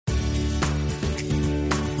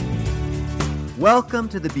Welcome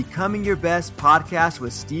to the Becoming Your Best podcast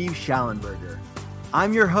with Steve Schallenberger.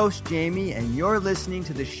 I'm your host, Jamie, and you're listening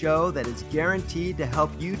to the show that is guaranteed to help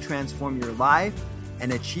you transform your life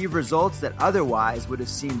and achieve results that otherwise would have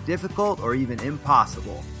seemed difficult or even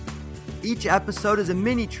impossible. Each episode is a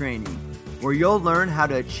mini training where you'll learn how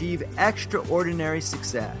to achieve extraordinary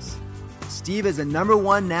success. Steve is a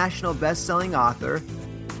 #1 national best-selling author.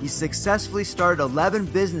 He successfully started 11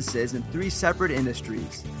 businesses in 3 separate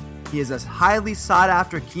industries. He is a highly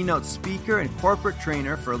sought-after keynote speaker and corporate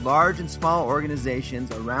trainer for large and small organizations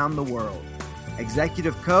around the world,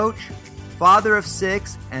 executive coach, father of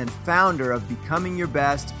 6, and founder of Becoming Your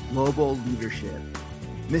Best Global Leadership,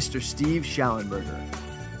 Mr. Steve Schallenberger.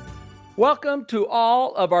 Welcome to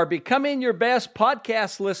all of our Becoming Your Best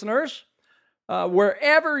podcast listeners.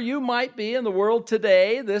 Wherever you might be in the world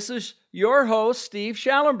today, this is your host, Steve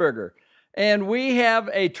Schallenberger. And we have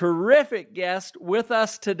a terrific guest with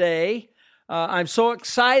us today. I'm so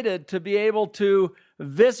excited to be able to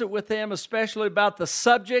visit with him, especially about the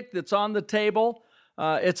subject that's on the table.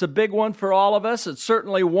 It's a big one for all of us. It's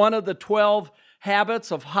certainly one of the 12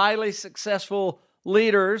 habits of highly successful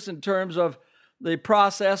leaders in terms of the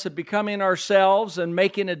process of becoming ourselves and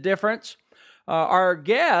making a difference. Our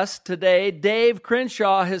guest today, Dave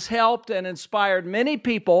Crenshaw, has helped and inspired many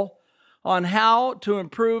people on how to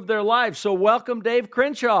improve their lives. So welcome, Dave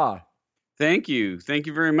Crenshaw. Thank you. Thank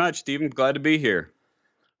you very much, Steve. I'm glad to be here.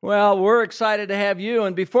 Well, we're excited to have you.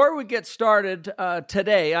 And before we get started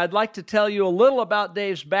today, I'd like to tell you a little about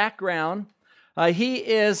Dave's background. He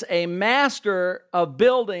is a master of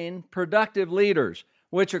building productive leaders,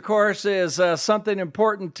 which, of course, is something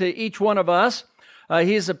important to each one of us.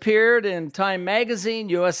 He's appeared in Time Magazine,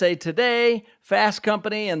 USA Today, Fast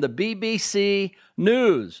Company, and the BBC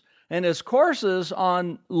News. And his courses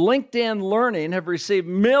on LinkedIn Learning have received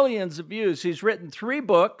millions of views. He's written 3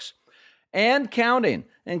 books and counting,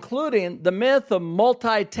 including The Myth of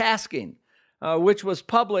Multitasking, which was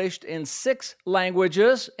published in 6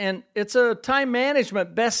 languages, and it's a time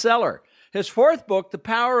management bestseller. His 4th book, The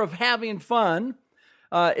Power of Having Fun,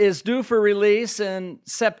 is due for release in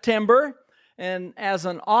September. And as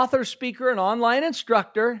an author, speaker, and online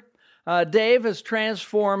instructor, Dave has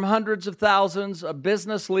transformed hundreds of thousands of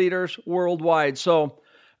business leaders worldwide. So,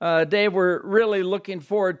 Dave, we're really looking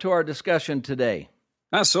forward to our discussion today.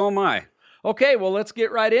 So am I. Okay, well, let's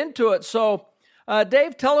get right into it. So,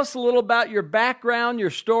 Dave, tell us a little about your background, your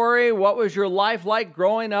story. What was your life like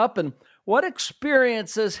growing up, and what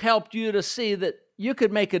experiences helped you to see that you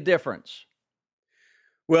could make a difference?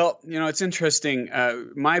 Well, it's interesting.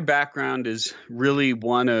 My background is really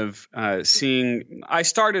one of seeing. I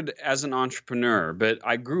started as an entrepreneur, but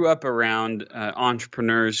I grew up around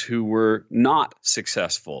entrepreneurs who were not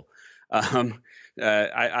successful.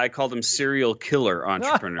 I call them serial killer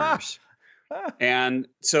entrepreneurs. And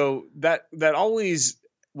so that always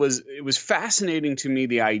was fascinating to me,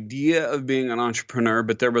 the idea of being an entrepreneur,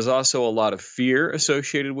 but there was also a lot of fear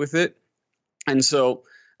associated with it. And so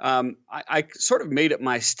I sort of made it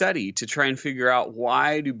my study to try and figure out,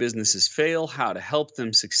 why do businesses fail, how to help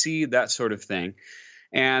them succeed, that sort of thing.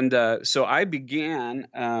 And so I began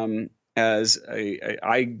as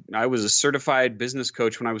I was a certified business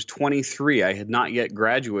coach when I was 23. I had not yet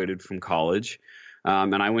graduated from college,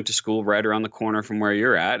 and I went to school right around the corner from where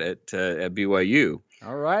you're at BYU.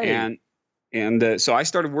 All right. And so I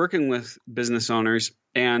started working with business owners,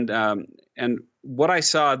 and what I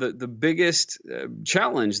saw, the biggest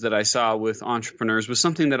challenge that I saw with entrepreneurs was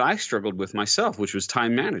something that I struggled with myself, which was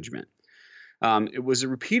time management. It was a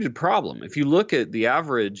repeated problem. If you look at the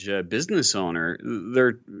average business owner,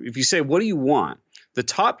 if you say, what do you want? The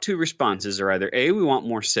top 2 responses are either A, we want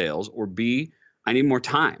more sales, or B, I need more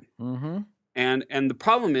time. Mm-hmm. And the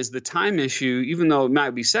problem is the time issue, even though it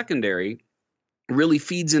might be secondary, really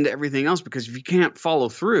feeds into everything else, because if you can't follow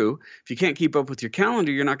through, if you can't keep up with your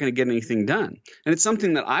calendar, you're not going to get anything done. And it's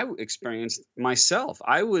something that I experienced myself.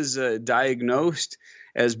 I was diagnosed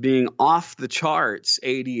as being off the charts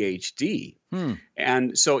ADHD.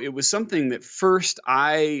 And so it was something that first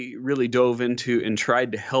I really dove into and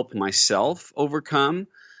tried to help myself overcome.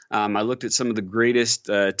 I looked at some of the greatest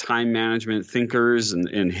time management thinkers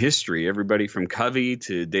in history, everybody from Covey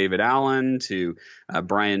to David Allen to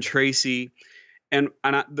Brian Tracy. And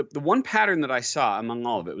the one pattern that I saw among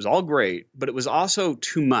all of it was all great, but it was also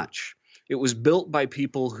too much. It was built by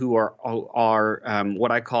people who are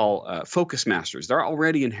what I call focus masters. They're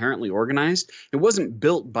already inherently organized. It wasn't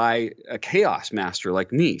built by a chaos master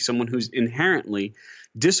like me, someone who's inherently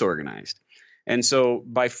disorganized. And so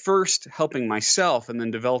by first helping myself and then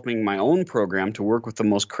developing my own program to work with the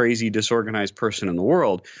most crazy, disorganized person in the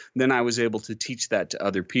world, then I was able to teach that to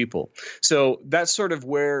other people. So that's sort of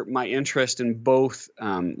where my interest in both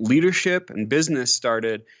leadership and business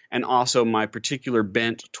started, and also my particular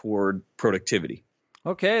bent toward productivity.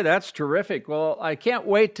 Okay, that's terrific. Well, I can't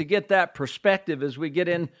wait to get that perspective as we get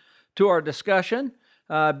into our discussion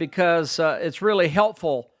because it's really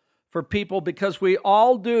helpful for people, because we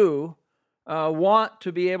all do want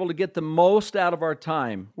to be able to get the most out of our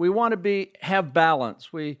time. We want to have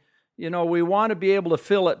balance. We want to be able to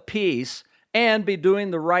feel at peace and be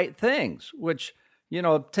doing the right things, which,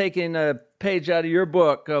 taking a page out of your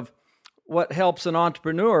book of what helps an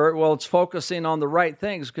entrepreneur, well, it's focusing on the right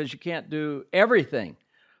things because you can't do everything.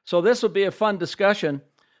 So this will be a fun discussion.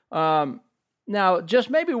 Now, just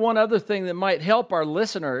maybe one other thing that might help our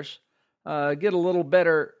listeners get a little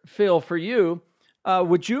better feel for you.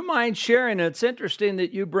 Would you mind sharing? It's interesting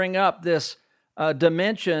that you bring up this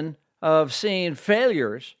dimension of seeing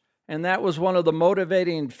failures, and that was one of the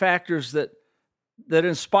motivating factors that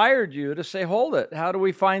inspired you to say, hold it, how do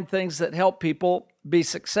we find things that help people be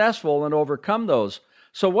successful and overcome those?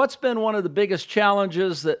 So what's been one of the biggest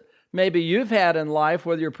challenges that maybe you've had in life,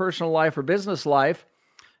 whether your personal life or business life,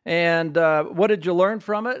 and what did you learn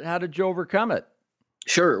from it? How did you overcome it?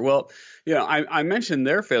 Sure. Well, I mentioned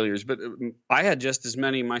their failures, but I had just as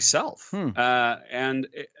many myself. And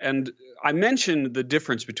I mentioned the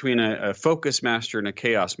difference between a focus master and a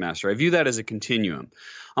chaos master. I view that as a continuum.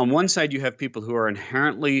 On one side, you have people who are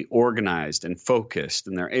inherently organized and focused,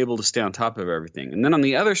 and they're able to stay on top of everything. And then on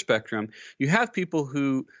the other spectrum, you have people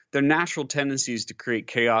who their natural tendency is to create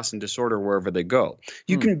chaos and disorder wherever they go.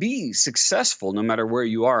 You can be successful no matter where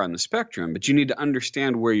you are on the spectrum, but you need to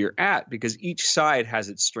understand where you're at, because each side has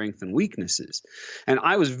its strengths and weaknesses. And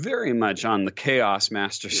I was very much on the chaos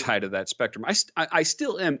master side of that spectrum. I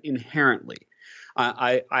still am inherently.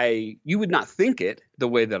 You would not think it the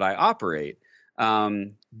way that I operate.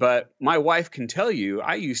 But my wife can tell you,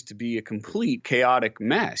 I used to be a complete chaotic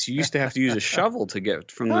mess. You used to have to use a shovel to get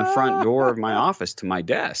from the front door of my office to my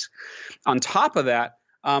desk. On top of that,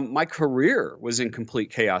 my career was in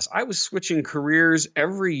complete chaos. I was switching careers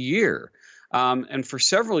every year. And for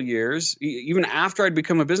several years, even after I'd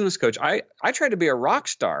become a business coach, I tried to be a rock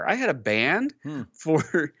star. I had a band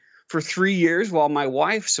for 3 years while my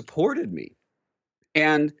wife supported me.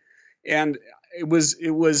 And it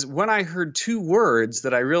was when I heard two words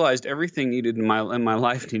that I realized everything needed in my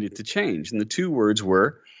life needed to change. And the two words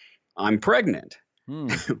were, I'm pregnant.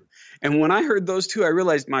 And when I heard those two, I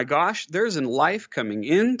realized, my gosh, there's a life coming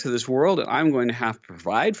into this world, and I'm going to have to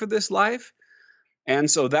provide for this life. And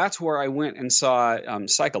so that's where I went and saw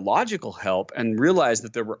psychological help and realized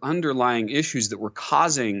that there were underlying issues that were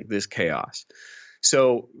causing this chaos.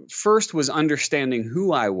 So first was understanding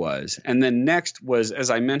who I was. And then next was, as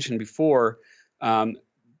I mentioned before,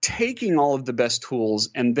 taking all of the best tools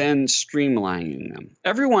and then streamlining them.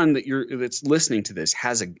 Everyone that's listening to this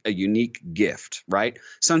has a unique gift, right?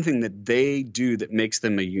 Something that they do that makes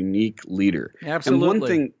them a unique leader. Absolutely. And one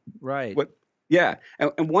thing, right.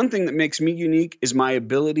 And one thing that makes me unique is my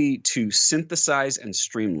ability to synthesize and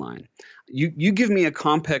streamline. You give me a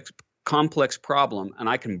complex problem, and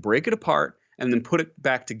I can break it apart and then put it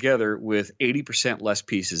back together with 80% less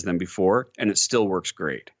pieces than before, and it still works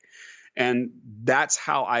great. And that's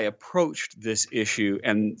how I approached this issue.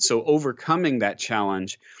 And so overcoming that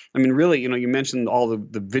challenge, I mean, really, you mentioned all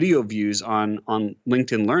the video views on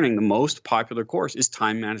LinkedIn Learning. The most popular course is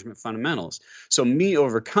Time Management Fundamentals. So me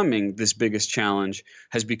overcoming this biggest challenge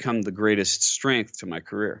has become the greatest strength to my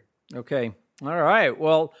career. Okay. All right.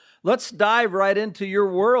 Well, let's dive right into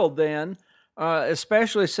your world then,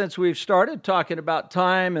 especially since we've started talking about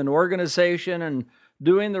time and organization and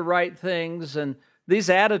doing the right things. And these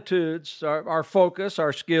attitudes, our focus,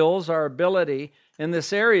 our skills, our ability in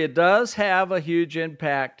this area does have a huge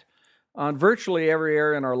impact on virtually every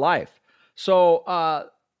area in our life. So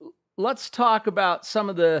let's talk about some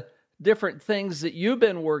of the different things that you've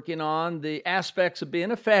been working on, the aspects of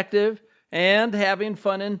being effective and having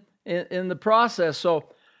fun in the process. So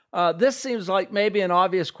this seems like maybe an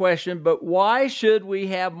obvious question, but why should we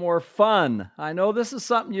have more fun? I know this is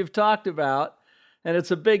something you've talked about, and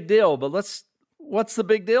it's a big deal, but what's the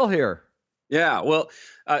big deal here? Yeah, well,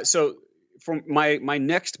 so for my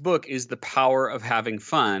next book is The Power of Having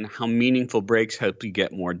Fun, How Meaningful Breaks Help You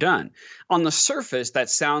Get More Done. On the surface, that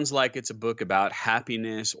sounds like it's a book about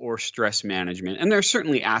happiness or stress management, and there are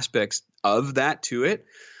certainly aspects of that to it.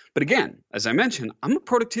 But again, as I mentioned, I'm a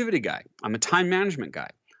productivity guy. I'm a time management guy.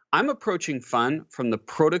 I'm approaching fun from the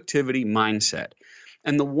productivity mindset.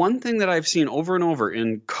 And the one thing that I've seen over and over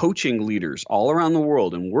in coaching leaders all around the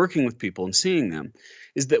world and working with people and seeing them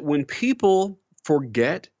is that when people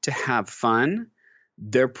forget to have fun,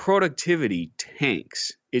 their productivity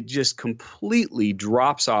tanks. It just completely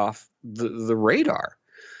drops off the radar.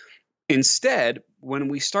 Instead, when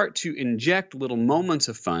we start to inject little moments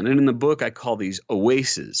of fun, and in the book I call these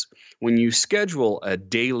oases, when you schedule a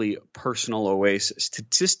daily personal oasis to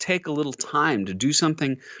just take a little time to do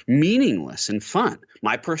something meaningless and fun.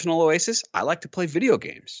 My personal oasis, I like to play video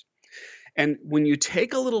games. And when you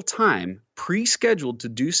take a little time pre-scheduled to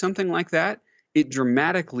do something like that, it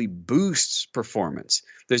dramatically boosts performance.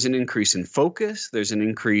 There's an increase in focus, there's an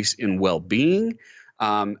increase in well-being,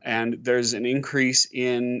 and there's an increase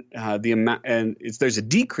in the amount, and there's a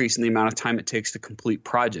decrease in the amount of time it takes to complete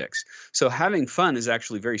projects. So having fun is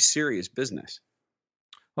actually very serious business.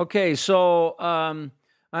 Okay, so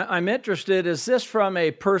I'm interested. Is this from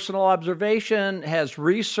a personal observation? Has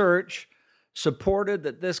research supported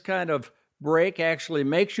that this kind of break actually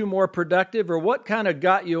makes you more productive, or what kind of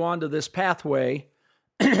got you onto this pathway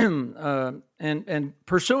and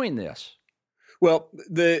pursuing this? Well,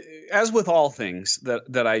 as with all things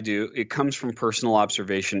that I do, it comes from personal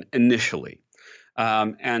observation initially.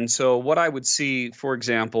 And so what I would see, for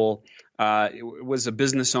example, was a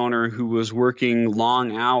business owner who was working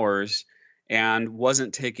long hours and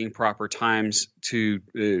wasn't taking proper times to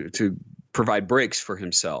provide breaks for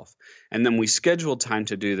himself. And then we scheduled time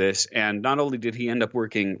to do this, and not only did he end up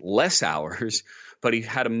working less hours, but he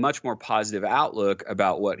had a much more positive outlook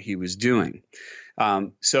about what he was doing.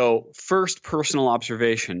 So first, personal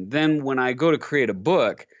observation. Then when I go to create a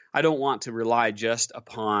book, I don't want to rely just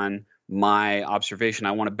upon my observation.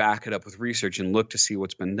 I want to back it up with research and look to see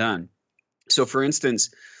what's been done. So for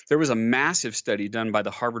instance, there was a massive study done by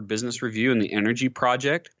the Harvard Business Review and the Energy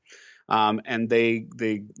Project. And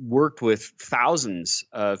they worked with thousands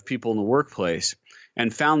of people in the workplace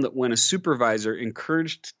and found that when a supervisor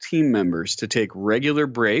encouraged team members to take regular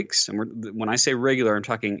breaks, and when I say regular, I'm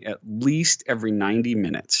talking at least every 90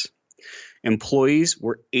 minutes, employees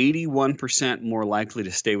were 81% more likely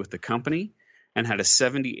to stay with the company and had a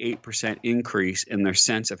 78% increase in their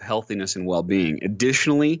sense of healthiness and well-being.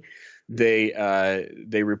 Additionally, they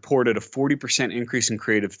reported a 40% increase in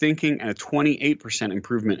creative thinking and a 28%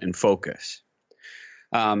 improvement in focus.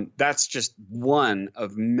 That's just one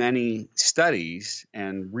of many studies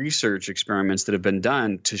and research experiments that have been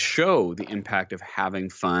done to show the impact of having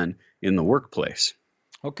fun in the workplace.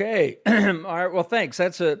 Okay. All right. Well, thanks.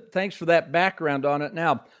 Thanks for that background on it.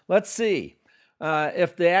 Now, let's see.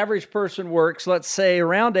 If the average person works, let's say,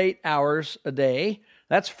 around 8 hours a day,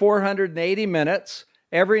 that's 480 minutes.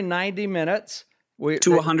 Every 90 minutes.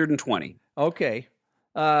 To 120. Okay.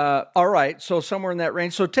 All right. So somewhere in that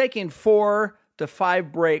range. So taking 4 to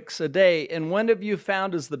 5 breaks a day. And when have you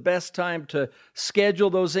found is the best time to schedule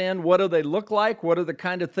those in? What do they look like? What are the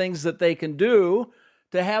kind of things that they can do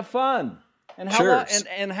to have fun? And how long,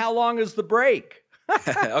 and how long is the break?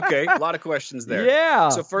 Okay, a lot of questions there. Yeah.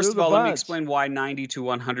 So first of all, let me explain why 90 to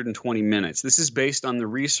 120 minutes. This is based on the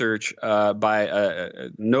research by a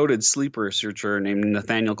noted sleep researcher named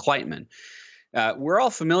Nathaniel Kleitman. We're all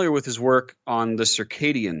familiar with his work on the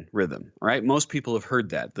circadian rhythm, right? Most people have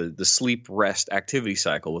heard that, the sleep-rest activity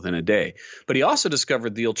cycle within a day. But he also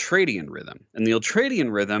discovered the ultradian rhythm. And the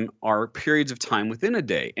ultradian rhythm are periods of time within a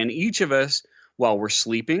day. And each of us, while we're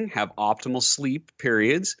sleeping, have optimal sleep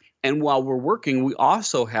periods. And while we're working, we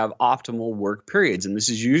also have optimal work periods. And this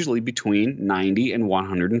is usually between 90 and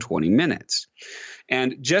 120 minutes.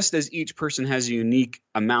 And just as each person has a unique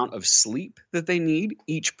amount of sleep that they need,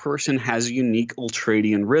 each person has a unique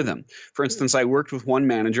ultradian rhythm. For instance, I worked with one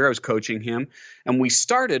manager, I was coaching him, and we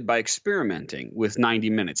started by experimenting with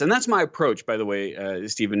 90 minutes. And that's my approach, by the way,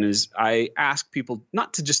 Stephen, is I ask people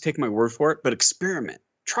not to just take my word for it, but experiment.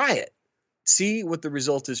 Try it. See what the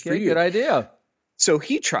result is for you. Good idea. So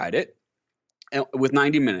he tried it with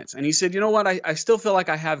 90 minutes. And he said, you know what, I still feel like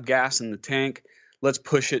I have gas in the tank. Let's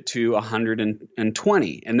push it to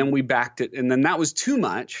 120. And then we backed it. And then that was too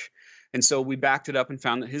much. And so we backed it up and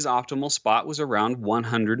found that his optimal spot was around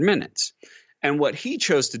 100 minutes. And what he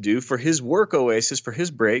chose to do for his work oasis, for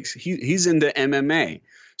his breaks, he's into MMA.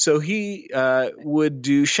 So he would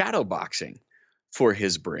do shadow boxing for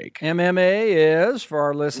his break. MMA is, for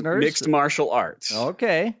our listeners, mixed martial arts.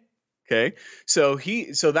 Okay. Okay, so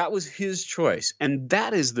that was his choice, and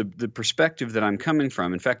that is the perspective that I'm coming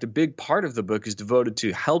from. In fact, a big part of the book is devoted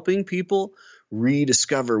to helping people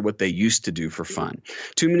rediscover what they used to do for fun.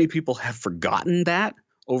 Too many people have forgotten that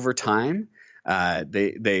over time,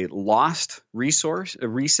 They lost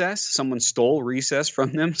recess. Someone stole recess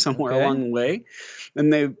from them somewhere along the way,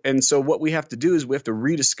 and so what we have to do is we have to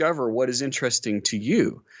rediscover what is interesting to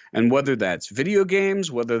you, and whether that's video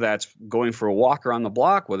games, whether that's going for a walk around the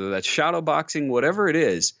block, whether that's shadow boxing, whatever it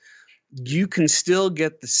is, you can still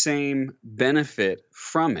get the same benefit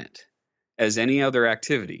from it as any other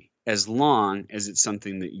activity, as long as it's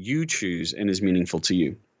something that you choose and is meaningful to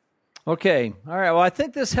you. Okay. All right. Well, I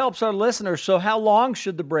think this helps our listeners. So how long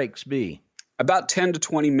should the breaks be? About 10 to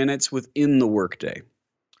 20 minutes within the workday.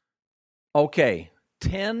 Okay.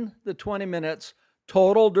 10 to 20 minutes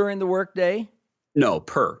total during the workday? No,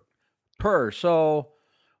 per. So,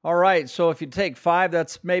 all right. So if you take 5,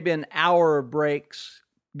 that's maybe an hour of breaks,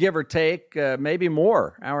 give or take, maybe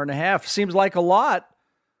more, hour and a half. Seems like a lot.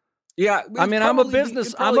 Yeah. I mean, I'm a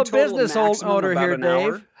business owner here,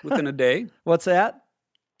 Dave. Within a day. What's that?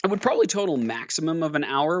 I would probably total maximum of an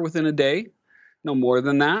hour within a day. No more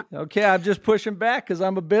than that. Okay. I'm just pushing back because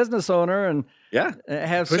I'm a business owner and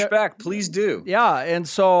push back. Please do. Yeah. And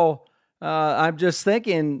so I'm just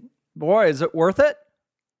thinking, boy, is it worth it?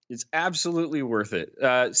 It's absolutely worth it.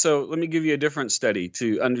 So let me give you a different study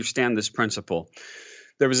to understand this principle.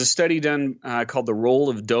 There was a study done called The Role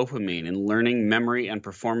of Dopamine in Learning, Memory, and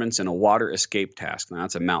Performance in a Water Escape Task. Now,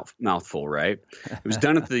 that's a mouthful, right? It was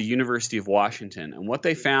done at the University of Washington. And what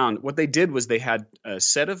they did was they had a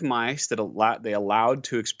set of mice that they allowed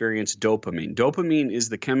to experience dopamine. Dopamine is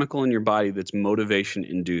the chemical in your body that's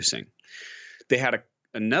motivation-inducing. They had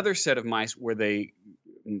another set of mice where they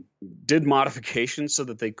did modifications so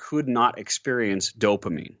that they could not experience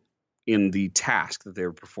dopamine in the task that they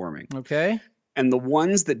were performing. Okay. And the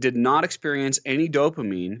ones that did not experience any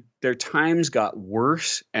dopamine, their times got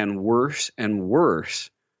worse and worse and worse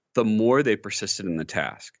the more they persisted in the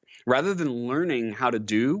task. Rather than learning how to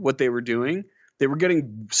do what they were doing, they were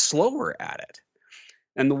getting slower at it.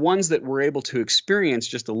 And the ones that were able to experience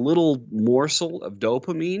just a little morsel of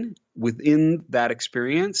dopamine within that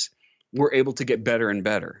experience were able to get better and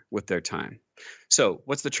better with their time. So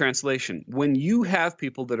what's the translation? When you have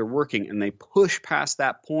people that are working and they push past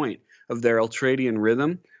that point of their ultradian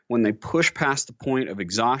rhythm, when they push past the point of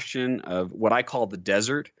exhaustion, of what I call the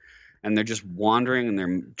desert, and they're just wandering and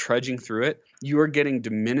they're trudging through it, you are getting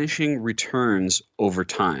diminishing returns over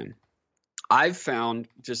time. I've found,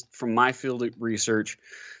 just from my field of research,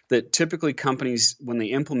 that typically companies, when they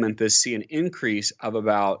implement this, see an increase of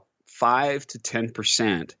about 5 to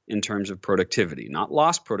 10% in terms of productivity, not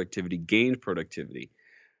lost productivity, gained productivity.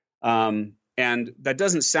 And that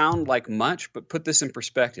doesn't sound like much, but put this in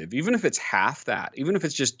perspective. Even if it's half that, even if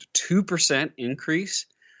it's just 2% increase,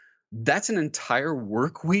 that's an entire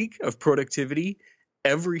work week of productivity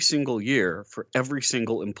every single year for every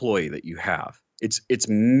single employee that you have. It's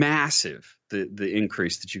massive, the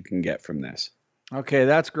increase that you can get from this. Okay,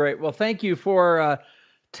 that's great. Well, thank you for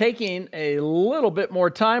taking a little bit more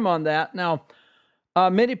time on that. Now,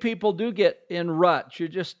 many people do get in ruts. You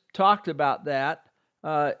just talked about that,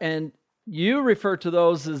 and you refer to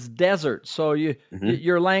those as deserts. So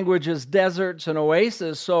your language is deserts and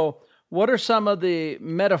oases. So what are some of the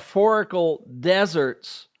metaphorical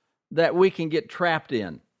deserts that we can get trapped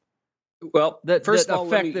in? Well, that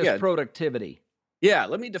affect this productivity. Yeah,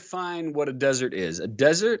 let me define what a desert is. A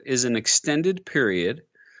desert is an extended period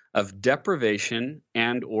of deprivation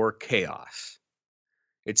and or chaos.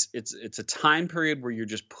 It's a time period where you're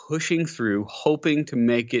just pushing through, hoping to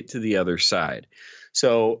make it to the other side.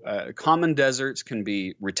 So common deserts can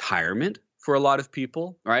be retirement for a lot of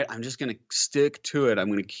people, right? I'm just going to stick to it. I'm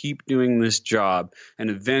going to keep doing this job,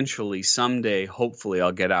 and eventually, someday, hopefully,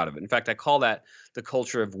 I'll get out of it. In fact, I call that the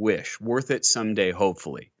culture of wish. Worth it someday,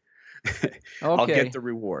 hopefully. Okay. I'll get the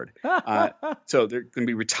reward. So there can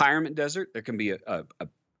be retirement desert. There can be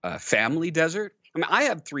a family desert. I mean, I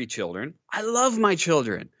have 3 children. I love my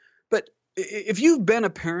children. But if you've been a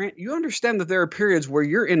parent, you understand that there are periods where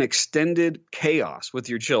you're in extended chaos with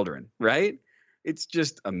your children, right? It's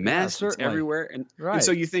just a mess. It's everywhere. And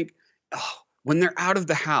so you think, when they're out of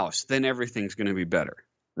the house, then everything's going to be better,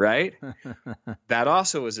 right? That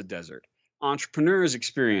also is a desert. Entrepreneurs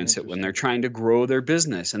experience it when they're trying to grow their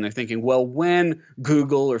business, and they're thinking, well, when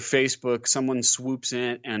Google or Facebook, someone swoops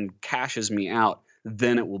in and cashes me out,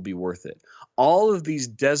 then it will be worth it. All of these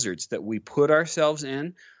deserts that we put ourselves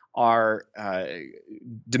in are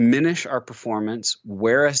diminish our performance,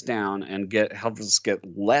 wear us down, and help us get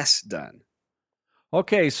less done.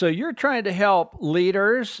 Okay, so you're trying to help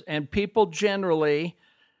leaders and people generally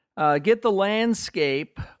get the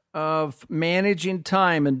landscape of managing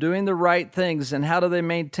time and doing the right things, and how do they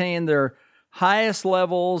maintain their highest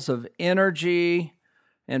levels of energy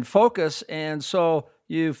and focus. And so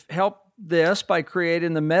you've helped this by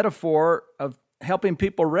creating the metaphor of helping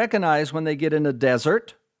people recognize when they get in a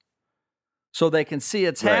desert so they can see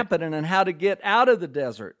it's happening and how to get out of the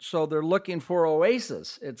desert. So they're looking for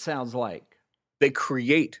oasis, it sounds like. They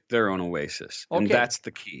create their own oasis, and that's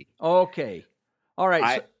the key. Okay. All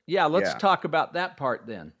right. Let's talk about that part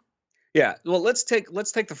then. Yeah. Well, let's take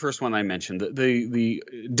the first one I mentioned, the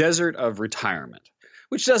desert of retirement,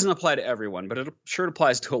 which doesn't apply to everyone, but it sure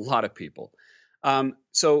applies to a lot of people.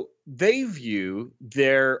 So they view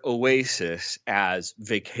their oasis as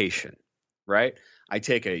vacation, right? I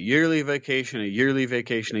take a yearly vacation, a yearly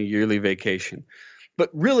vacation, a yearly vacation. But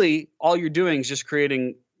really, all you're doing is just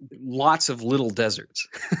creating lots of little deserts.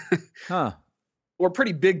 Or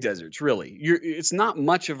pretty big deserts, really. It's not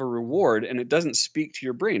much of a reward, and it doesn't speak to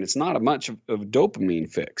your brain. It's not much of a dopamine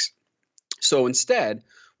fix. So instead,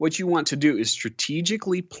 what you want to do is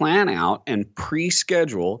strategically plan out and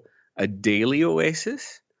pre-schedule a daily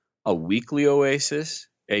oasis, a weekly oasis,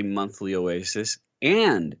 a monthly oasis,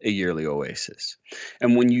 and a yearly oasis.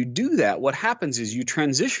 And when you do that, what happens is you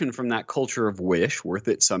transition from that culture of wish, worth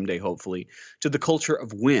it someday, hopefully, to the culture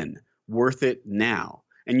of win, worth it now.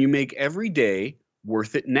 And you make every day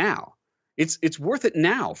worth it now. It's worth it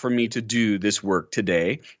now for me to do this work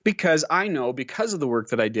today because I know because of the work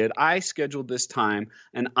that I did, I scheduled this time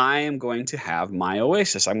and I am going to have my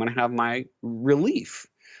oasis. I'm going to have my relief,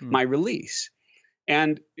 my release.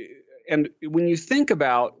 And when you think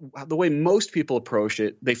about the way most people approach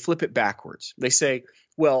it, they flip it backwards. They say,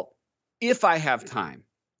 well, if I have time,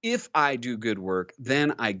 if I do good work,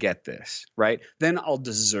 then I get this, right? Then I'll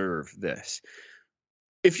deserve this.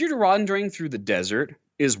 If you're wandering through the desert,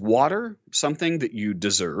 is water something that you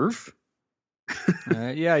deserve?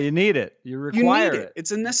 You need it. You require it.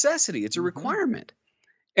 It's a necessity. It's a requirement.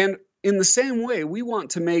 And in the same way, we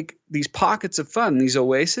want to make these pockets of fun, these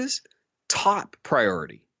oases, top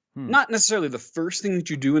priority. Not necessarily the first thing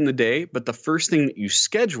that you do in the day, but the first thing that you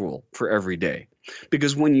schedule for every day.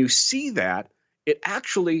 Because when you see that, it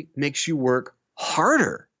actually makes you work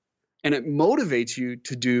harder and it motivates you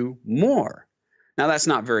to do more. Now, that's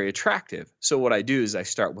not very attractive. So what I do is I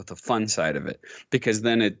start with the fun side of it because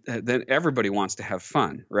then everybody wants to have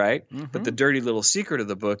fun, right? But the dirty little secret of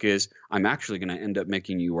the book is I'm actually going to end up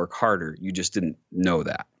making you work harder. You just didn't know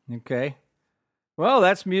that. Okay. Well,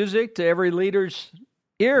 that's music to every leader's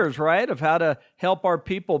ears, right? Of how to help our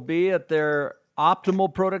people be at their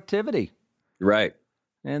optimal productivity. Right.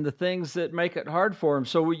 And the things that make it hard for them.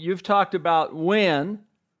 So you've talked about win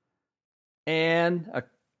and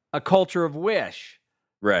a culture of wish.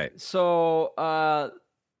 Right. So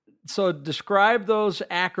describe those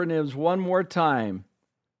acronyms one more time.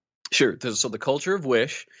 Sure. So the culture of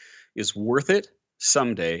wish is worth it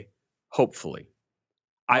someday, hopefully.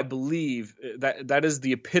 I believe that is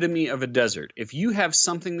the epitome of a desert. If you have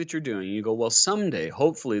something that you're doing, you go, well, someday,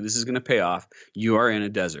 hopefully this is going to pay off, you are in a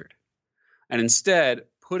desert. And instead,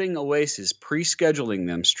 putting oases, pre-scheduling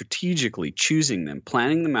them, strategically choosing them,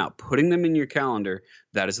 planning them out, putting them in your calendar,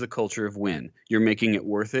 that is the culture of win. You're making it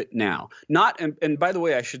worth it now. Not, and by the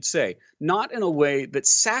way, I should say, not in a way that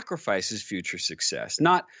sacrifices future success.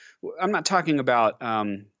 I'm not talking about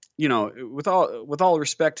with all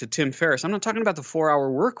respect to Tim Ferriss, I'm not talking about the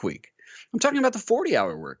 4-hour work week. I'm talking about the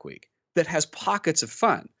 40-hour work week that has pockets of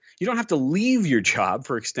fun. You don't have to leave your job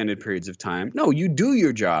for extended periods of time. No, you do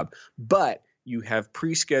your job, but you have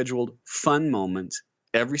pre-scheduled fun moments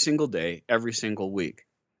every single day, every single week.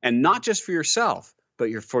 And not just for yourself,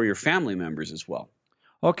 but for your family members as well.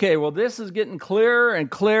 Okay, well, this is getting clearer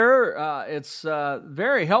and clearer. It's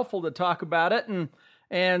very helpful to talk about it.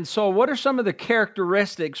 And so what are some of the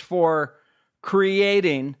characteristics for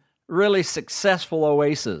creating really successful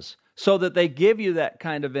oases so that they give you that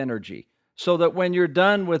kind of energy, so that when you're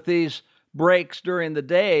done with these breaks during the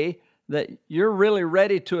day, that you're really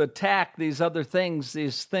ready to attack these other things,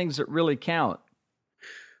 these things that really count?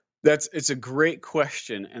 It's a great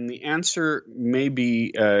question, and the answer may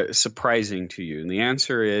be surprising to you. And the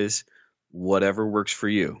answer is whatever works for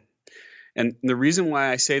you. And the reason why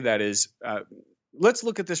I say that is let's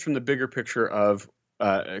look at this from the bigger picture of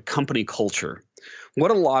company culture.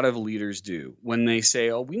 What a lot of leaders do when they say,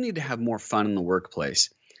 oh, we need to have more fun in the workplace,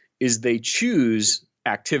 is they choose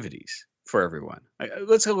activities for everyone.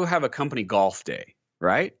 Let's go have a company golf day,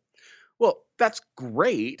 right? Well, that's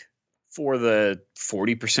great for the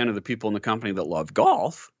 40% of the people in the company that love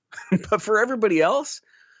golf, but for everybody else,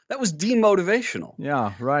 that was demotivational.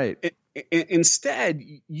 Yeah, right. Instead,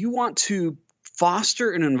 you want to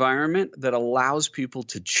foster an environment that allows people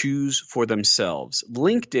to choose for themselves.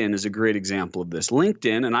 LinkedIn is a great example of this.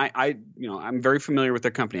 LinkedIn, and I'm very familiar with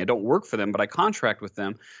their company. I don't work for them, but I contract with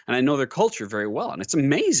them, and I know their culture very well, and it's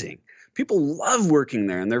amazing. People love working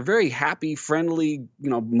there, and they're very happy, friendly,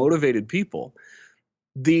 motivated people.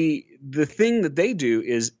 The thing that they do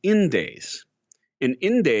is in-days. And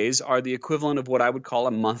in-days are the equivalent of what I would call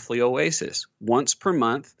a monthly oasis. Once per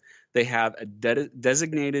month, they have a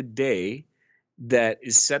designated day that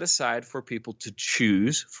is set aside for people to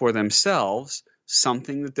choose for themselves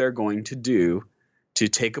something that they're going to do to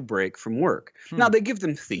take a break from work. Now, they give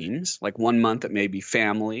them themes, like one month it may be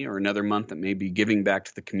family, or another month it may be giving back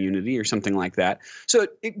to the community or something like that. So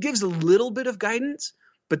it gives a little bit of guidance,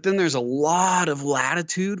 but then there's a lot of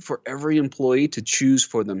latitude for every employee to choose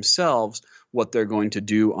for themselves what they're going to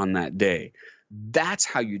do on that day. That's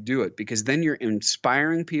how you do it, because then you're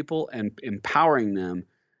inspiring people and empowering them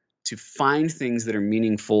to find things that are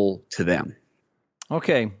meaningful to them.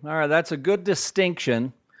 Okay, all right, that's a good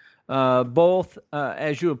distinction, both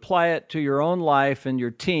as you apply it to your own life and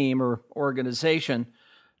your team or organization.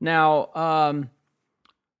 Now,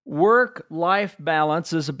 work-life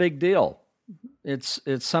balance is a big deal. It's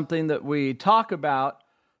something that we talk about.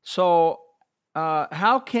 So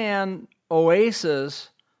how can Oasis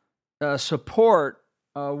support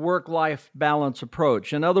a work-life balance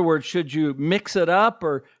approach? In other words, should you mix it up,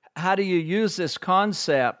 or how do you use this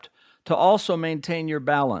concept to also maintain your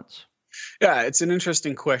balance? Yeah, it's an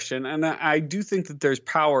interesting question. And I do think that there's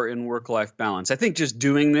power in work-life balance. I think just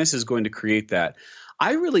doing this is going to create that.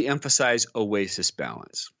 I really emphasize oasis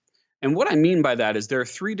balance. And what I mean by that is there are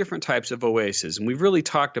 3 different types of oasis, and we've really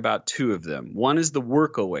talked about 2 of them. One is the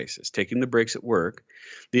work oasis, taking the breaks at work.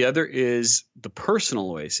 The other is the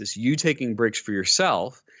personal oasis, you taking breaks for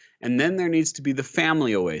yourself. And then there needs to be the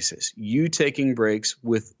family oasis, you taking breaks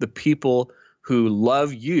with the people who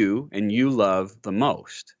love you and you love the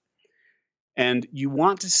most. And you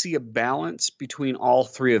want to see a balance between all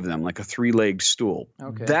 3 of them, like a 3-legged stool.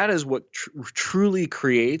 Okay. That is what truly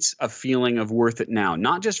creates a feeling of worth it now,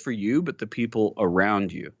 not just for you, but the people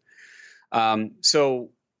around you.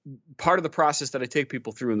 So part of the process that I take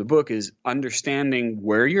people through in the book is understanding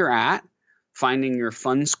where you're at, finding your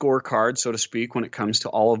fun scorecard, so to speak, when it comes to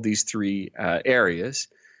all of these 3 areas,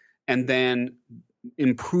 and then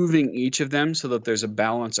improving each of them so that there's a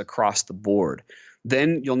balance across the board.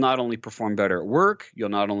 Then you'll not only perform better at work, you'll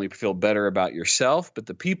not only feel better about yourself, but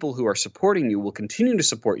the people who are supporting you will continue to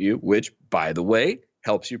support you, which, by the way,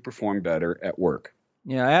 helps you perform better at work.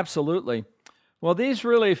 Yeah, absolutely. Well, these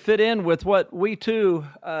really fit in with what we too,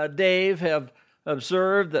 Dave, have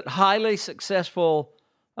observed that highly successful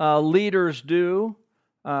leaders do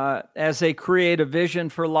as they create a vision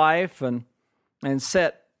for life and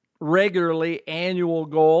set regularly annual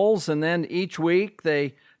goals, and then each week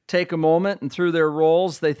they take a moment and through their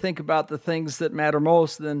roles they think about the things that matter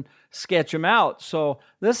most, then sketch them out. So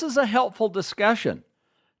this is a helpful discussion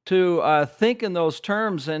to think in those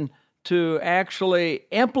terms and to actually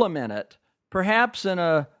implement it, perhaps in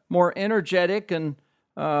a more energetic and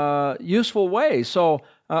useful way. So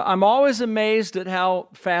I'm always amazed at how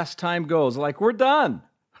fast time goes. Like, we're done.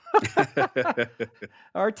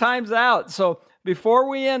 Our time's out. So before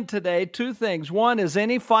we end today, 2 things. One is,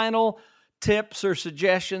 any final tips or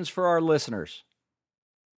suggestions for our listeners?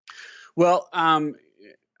 Well,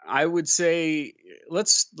 I would say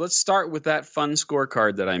let's start with that fun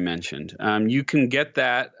scorecard that I mentioned. You can get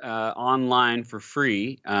that online for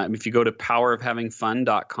free. If you go to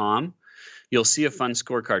powerofhavingfun.com, you'll see a fun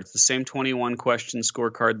scorecard. It's the same 21 question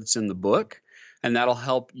scorecard that's in the book, and that'll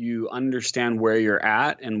help you understand where you're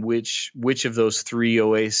at and which of those 3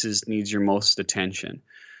 oases needs your most attention.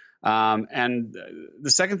 And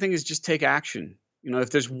the second thing is just take action.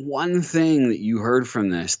 If there's one thing that you heard from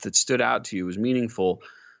this that stood out to you, was meaningful,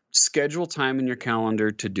 schedule time in your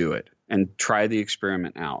calendar to do it and try the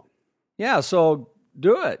experiment out. Yeah, so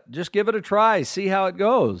do it. Just give it a try. See how it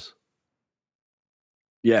goes.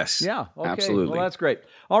 Yes. Yeah. Okay. Absolutely. Well, that's great.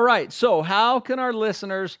 All right. So how can our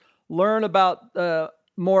listeners learn about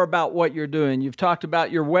more about what you're doing? You've talked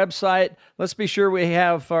about your website. Let's be sure we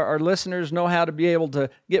have our listeners know how to be able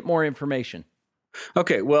to get more information.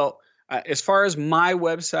 Okay. Well, as far as my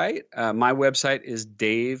website is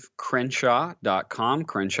davecrenshaw.com,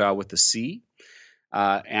 Crenshaw with a C.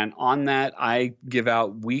 And on that, I give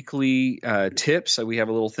out weekly tips. So we have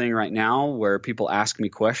a little thing right now where people ask me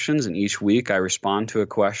questions, and each week I respond to a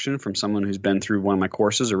question from someone who's been through one of my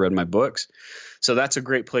courses or read my books. So that's a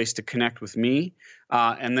great place to connect with me.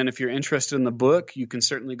 And then if you're interested in the book, you can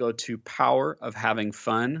certainly go to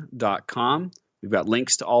powerofhavingfun.com. We've got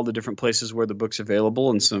links to all the different places where the book's available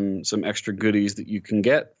and some extra goodies that you can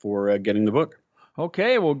get for getting the book.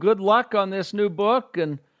 Okay, well, good luck on this new book,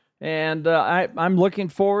 and I'm looking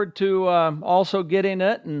forward to also getting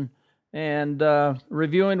it and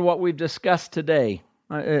reviewing what we've discussed today.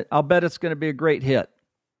 I'll bet it's going to be a great hit.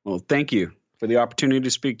 Well, thank you for the opportunity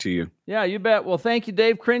to speak to you. Yeah, you bet. Well, thank you,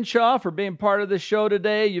 Dave Crenshaw, for being part of the show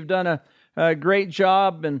today. You've done a great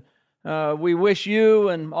job, and we wish you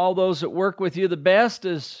and all those that work with you the best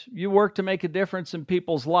as you work to make a difference in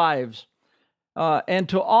people's lives. And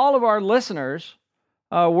to all of our listeners,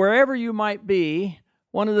 wherever you might be,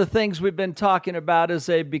 one of the things we've been talking about is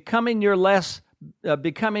becoming your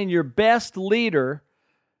best leader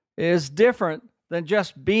is different than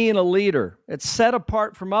just being a leader. It's set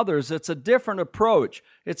apart from others. It's a different approach.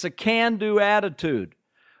 It's a can-do attitude.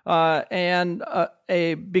 And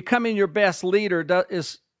becoming your best leader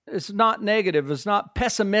is not negative. It's not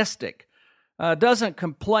pessimistic. Doesn't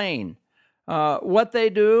complain. What they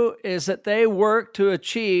do is that they work to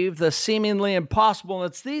achieve the seemingly impossible.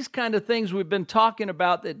 And it's these kind of things we've been talking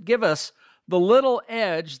about that give us the little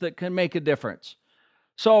edge that can make a difference.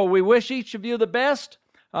 So we wish each of you the best.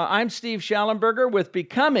 I'm Steve Schallenberger with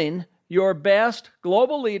Becoming Your Best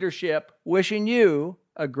Global Leadership, wishing you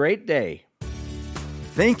a great day.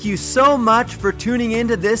 Thank you so much for tuning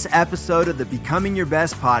into this episode of the Becoming Your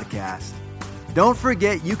Best podcast. Don't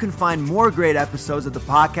forget you can find more great episodes of the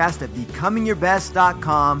podcast at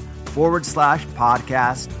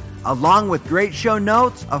becomingyourbest.com/podcast, along with great show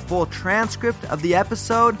notes, a full transcript of the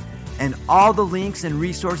episode, and all the links and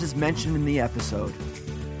resources mentioned in the episode.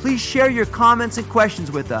 Please share your comments and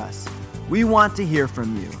questions with us. We want to hear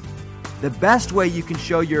from you. The best way you can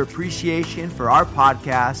show your appreciation for our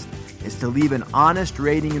podcast is to leave an honest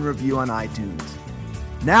rating and review on iTunes.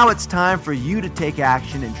 Now it's time for you to take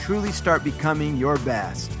action and truly start becoming your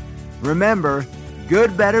best. Remember,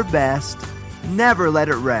 good, better, best. Never let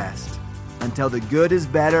it rest until the good is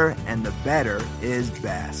better and the better is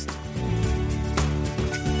best.